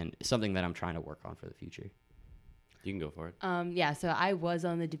realize and something that I'm trying to work on for the future. You can go for it. Yeah, so I was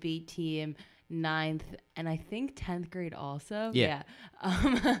on the debate team 9th and I think 10th grade also. Yeah.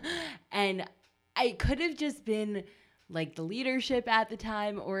 And I could have just been like the leadership at the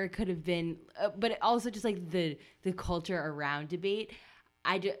time, or it could have been, but also just like the culture around debate.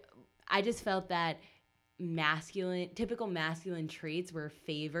 I just felt that typical masculine traits were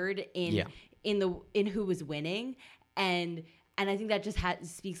favored in who was winning, and I think that just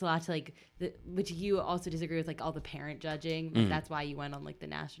speaks a lot to like which you also disagree with, like all the parent judging. Like, that's why you went on like the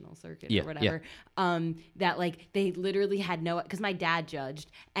national circuit or whatever. Yeah. That like they literally had because my dad judged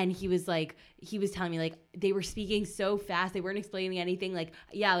and he was telling me like they were speaking so fast, they weren't explaining anything. Like,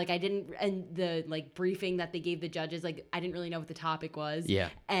 yeah, like I didn't, and the like briefing that they gave the judges, like I didn't really know what the topic was. Yeah.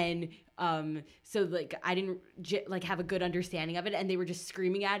 And so like I didn't like have a good understanding of it, and they were just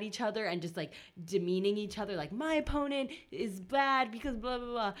screaming at each other and just like demeaning each other, like my opponent is bad because blah blah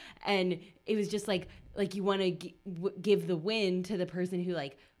blah, and it was just like you want to give the win to the person who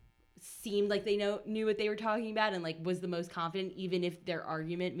like seemed like they knew what they were talking about and like was the most confident, even if their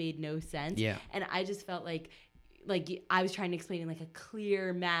argument made no sense. Yeah. And I just felt like I was trying to explain in like a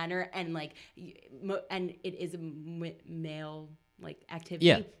clear manner, and like and it is a male like activity.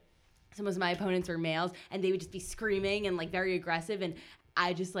 Yeah. So most of my opponents were males, and they would just be screaming and like very aggressive, and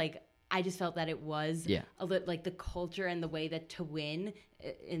I just felt that it was a little like the culture and the way that to win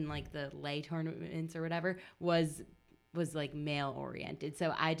in like the lay tournaments or whatever was like male oriented.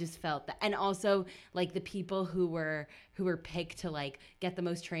 So I just felt that, and also like the people who were picked to like get the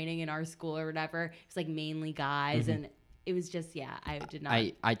most training in our school or whatever, it's like mainly guys. Mm-hmm. And it was just, I did not.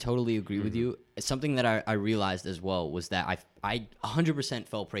 I totally agree with you. Something that I realized as well was that I 100%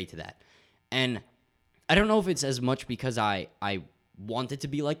 fell prey to that. And I don't know if it's as much because I wanted to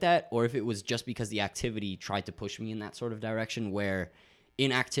be like that, or if it was just because the activity tried to push me in that sort of direction, where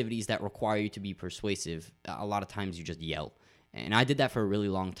in activities that require you to be persuasive, a lot of times you just yell. And I did that for a really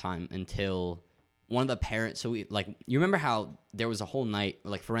long time until one of the parents, you remember how there was a whole night,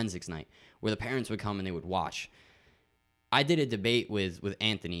 like forensics night, where the parents would come and they would watch. I did a debate with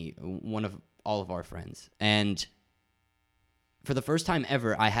Anthony, one of all of our friends, and for the first time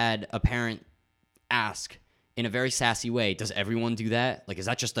ever, I had a parent ask in a very sassy way, does everyone do that? Like, is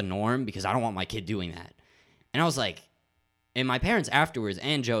that just the norm? Because I don't want my kid doing that. And I was like, and my parents afterwards,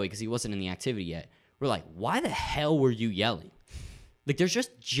 and Joey, because he wasn't in the activity yet, were like, why the hell were you yelling? Like, there's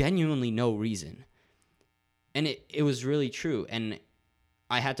just genuinely no reason. And it was really true. And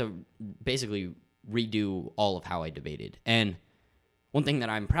I had to basically redo all of how I debated. And one thing that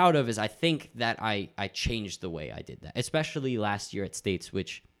I'm proud of is I think that I changed the way I did that, especially last year at States,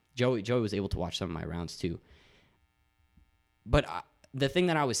 which Joey was able to watch some of my rounds too. But the thing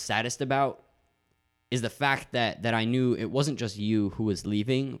that I was saddest about is the fact that I knew it wasn't just you who was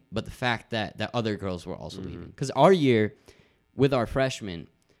leaving, but the fact that other girls were also leaving. Because our year with our freshmen,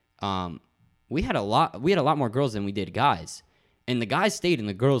 we had a lot more girls than we did guys, and the guys stayed and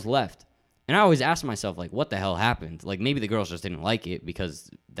the girls left. And I always asked myself, like, what the hell happened? Like, maybe the girls just didn't like it because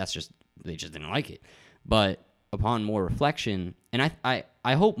they just didn't like it. But upon more reflection, and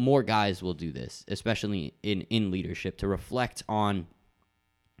I hope more guys will do this, especially in leadership, to reflect on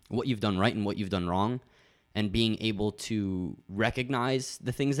what you've done right and what you've done wrong, and being able to recognize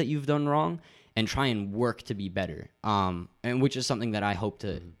the things that you've done wrong and try and work to be better. And which is something that I hope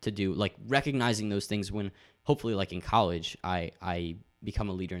to do, like recognizing those things when hopefully, like in college, I become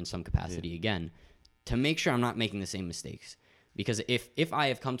a leader in some capacity again, to make sure I'm not making the same mistakes. Because if I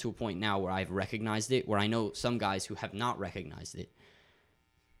have come to a point now where I've recognized it, where I know some guys who have not recognized it,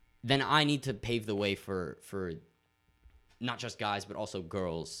 then I need to pave the way for not just guys, but also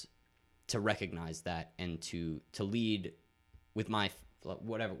girls to recognize that and to lead with my,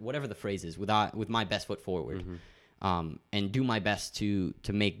 whatever the phrase is, with my best foot forward. and do my best to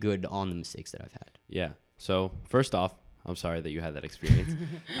make good on the mistakes that I've had. Yeah. So first off, I'm sorry that you had that experience.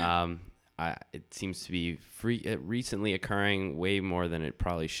 It seems to be recently occurring way more than it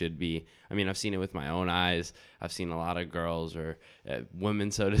probably should be. I mean, I've seen it with my own eyes. I've seen a lot of girls or women,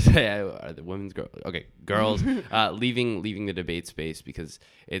 so to say, are the women's girls? Okay, girls leaving the debate space because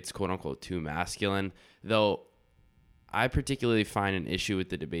it's quote unquote too masculine. Though I particularly find an issue with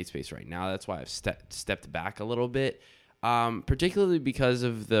the debate space right now. That's why I've stepped back a little bit, particularly because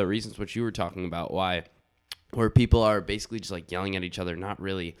of the reasons which you were talking about, where people are basically just like yelling at each other, not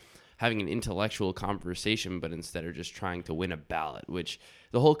really having an intellectual conversation, but instead are just trying to win a ballot, which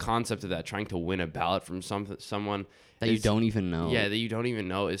the whole concept of that, trying to win a ballot from someone that you don't even know. Yeah, that you don't even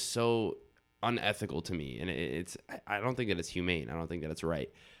know is so unethical to me. And I don't think that it's humane. I don't think that it's right.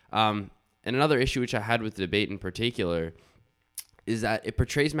 And another issue which I had with the debate in particular is that it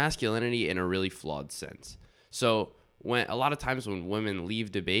portrays masculinity in a really flawed sense. So a lot of times when women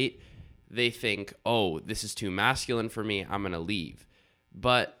leave debate, they think, oh, this is too masculine for me, I'm going to leave.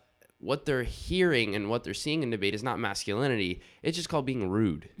 But what they're hearing and what they're seeing in debate is not masculinity. It's just called being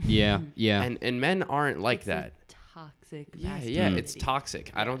rude. Yeah. And men aren't like that. Toxic. Yeah, it's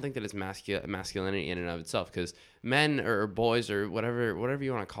toxic. I don't think that it's masculinity in and of itself, because men or boys or whatever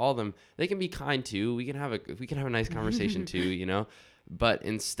you want to call them, they can be kind too. We can have a nice conversation too, you know. But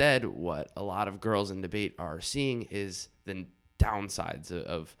instead, what a lot of girls in debate are seeing is the downsides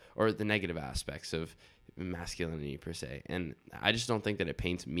or the negative aspects of masculinity per se, and I just don't think that it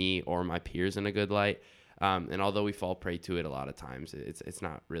paints me or my peers in a good light. And although we fall prey to it a lot of times, it's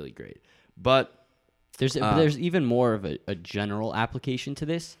not really great. But there's even more of a general application to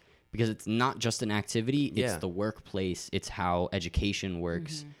this, because it's not just an activity, it's the workplace, it's how education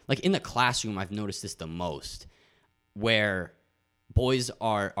works. Like in the classroom, I've noticed this the most, where boys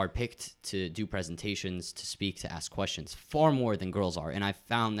are picked to do presentations, to speak, to ask questions far more than girls are. And I've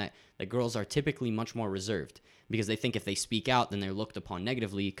found that girls are typically much more reserved, because they think if they speak out, then they're looked upon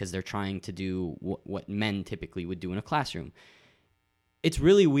negatively, because they're trying to do what men typically would do in a classroom. It's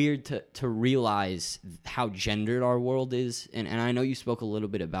really weird to realize how gendered our world is. And I know you spoke a little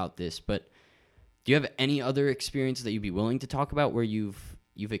bit about this, but do you have any other experience that you'd be willing to talk about where you've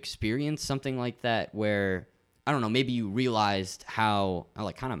experienced something like that, where, I don't know, maybe you realized how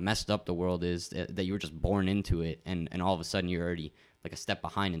like kind of messed up the world is, that you were just born into it, and all of a sudden you're already like a step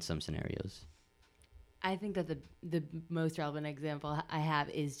behind in some scenarios? I think that the most relevant example I have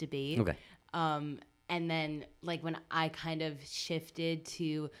is debate. Okay. And then like when I kind of shifted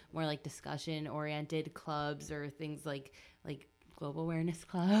to more like discussion oriented clubs or things like Global Awareness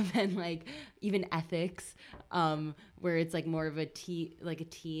Club and like even ethics, where it's like more of a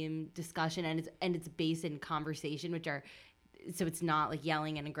team discussion, and it's based in conversation, so it's not like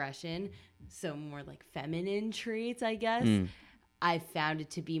yelling and aggression, so more like feminine traits, I guess. I found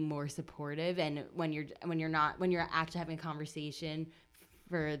it to be more supportive, and when you're actually having a conversation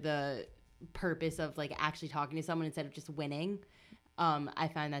for the purpose of like actually talking to someone instead of just winning, I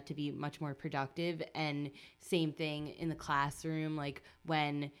find that to be much more productive. And same thing in the classroom, like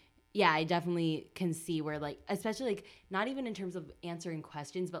when, I definitely can see where like, especially like not even in terms of answering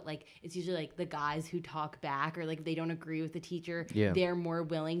questions, but like it's usually like the guys who talk back, or like if they don't agree with the teacher, they're more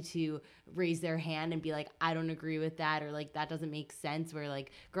willing to raise their hand and be like, I don't agree with that, or like that doesn't make sense, where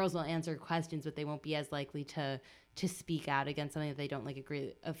like girls will answer questions, but they won't be as likely to speak out against something that they don't like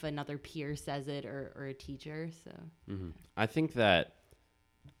agree if another peer says it, or a teacher. So I think that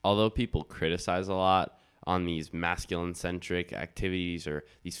although people criticize a lot on these masculine-centric activities or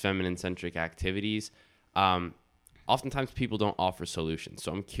these feminine-centric activities, oftentimes people don't offer solutions.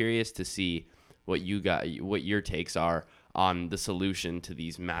 So I'm curious to see what your takes are on the solution to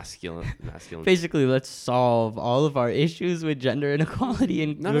these masculine. Basically, let's solve all of our issues with gender inequality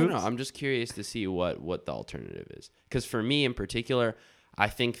in groups. No. I'm just curious to see what the alternative is. Because for me in particular, I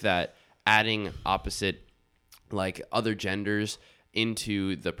think that adding opposite, like other genders,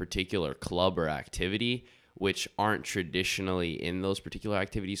 into the particular club or activity, which aren't traditionally in those particular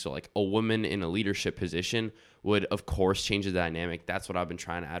activities. So like a woman in a leadership position would of course change the dynamic. That's what I've been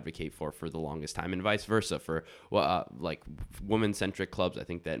trying to advocate for the longest time, and vice versa for like women-centric clubs. I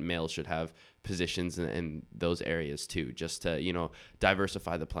think that males should have positions in those areas too, just to, you know,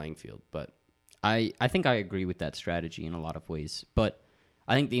 diversify the playing field. But I think I agree with that strategy in a lot of ways, but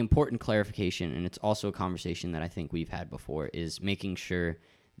I think the important clarification, and it's also a conversation that I think we've had before, is making sure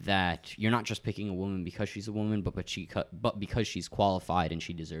that you're not just picking a woman because she's a woman, but because she's qualified and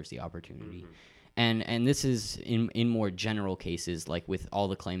she deserves the opportunity. And this is in more general cases, like with all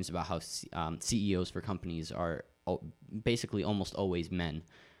the claims about how CEOs for companies are basically almost always men.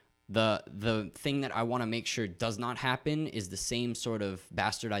 The thing that I want to make sure does not happen is the same sort of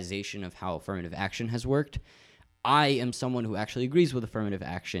bastardization of how affirmative action has worked. I am someone who actually agrees with affirmative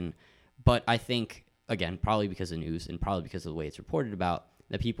action, but I think, again, probably because of news and probably because of the way it's reported about,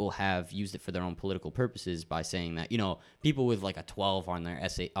 that people have used it for their own political purposes by saying that, people with like a 12 on their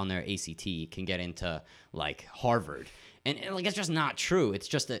ACT can get into like Harvard. And like, it's just not true. It's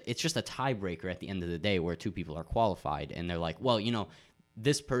just a tiebreaker at the end of the day where two people are qualified, and they're like, well,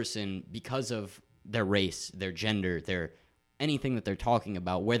 this person, because of their race, their gender, their anything that they're talking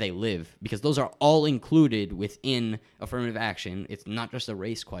about, where they live, because those are all included within affirmative action. It's not just a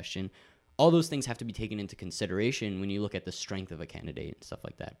race question. All those things have to be taken into consideration when you look at the strength of a candidate and stuff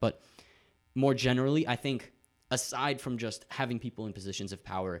like that. But more generally, I think aside from just having people in positions of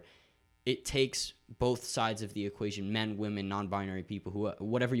power, it takes both sides of the equation, men, women, non-binary people,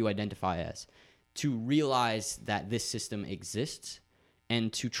 whatever you identify as, to realize that this system exists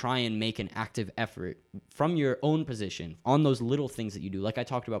and to try and make an active effort from your own position on those little things that you do, like I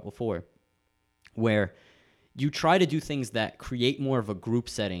talked about before, where you try to do things that create more of a group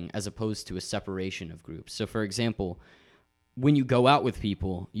setting as opposed to a separation of groups. So, for example, when you go out with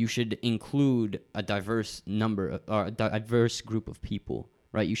people, you should include a diverse group of people,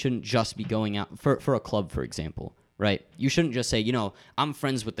 right? You shouldn't just be going out for a club, for example, right? You shouldn't just say, I'm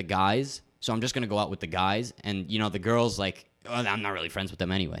friends with the guys, so I'm just going to go out with the guys, and, the girls, like, oh, I'm not really friends with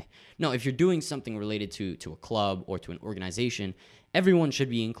them anyway. No, if you're doing something related to a club or to an organization, everyone should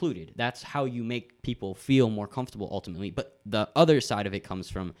be included. That's how you make people feel more comfortable ultimately. But the other side of it comes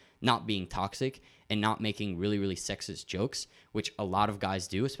from not being toxic and not making really, really sexist jokes, which a lot of guys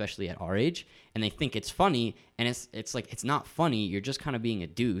do, especially at our age. And they think it's funny, and it's like, it's not funny. You're just kind of being a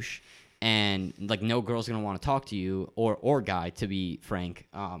douche, and like no girl's going to want to talk to you, or guy, to be frank.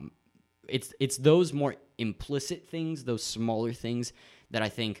 It's those more implicit things, those smaller things that I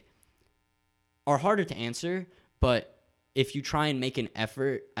think are harder to answer, but if you try and make an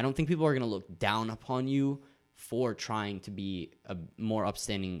effort, I don't think people are going to look down upon you for trying to be a more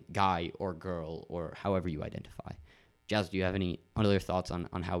upstanding guy or girl or however you identify. Jazz, do you have any other thoughts on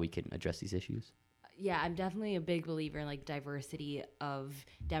how we can address these issues? Yeah, I'm definitely a big believer in like diversity of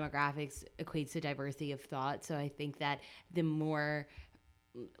demographics equates to diversity of thought. So I think that the more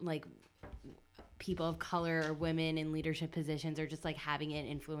like people of color or women in leadership positions or just like having an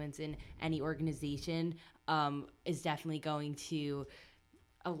influence in any organization is definitely going to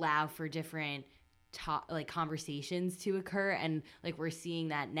allow for different conversations to occur. And like we're seeing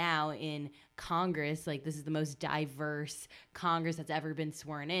that now in Congress. Like this is the most diverse Congress that's ever been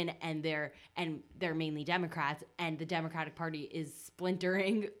sworn in, and they're mainly Democrats, and the Democratic Party is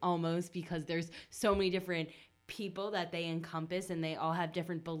splintering almost because there's so many different people that they encompass, and they all have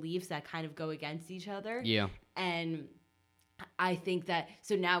different beliefs that kind of go against each other. Yeah. And I think that,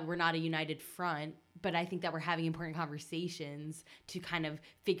 so now we're not a united front, but I think that we're having important conversations to kind of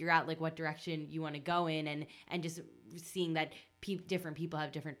figure out like what direction you want to go in, and just seeing that different people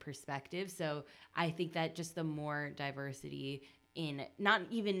have different perspectives. So I think that just the more diversity in, not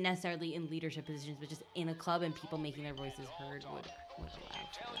even necessarily in leadership positions, but just in a club and people making their voices heard would allow for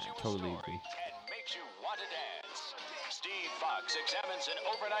that. Totally agree. Makes you want to dance. Steve Fox examines an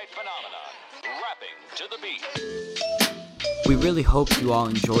overnight phenomenon, rapping to the beat. We really hope you all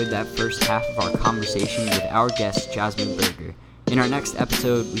enjoyed that first half of our conversation with our guest, Jasmine Berger. In our next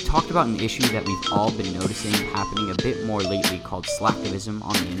episode, we talked about an issue that we've all been noticing happening a bit more lately called slacktivism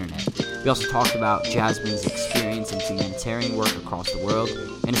on the internet. We also talked about Jasmine's experience in humanitarian work across the world,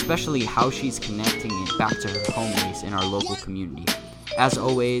 and especially how she's connecting it back to her home base in our local community. As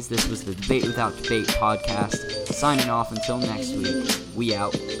always, this was the Debate Without Debate podcast. Signing off until next week. We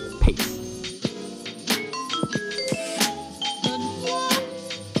out. Peace.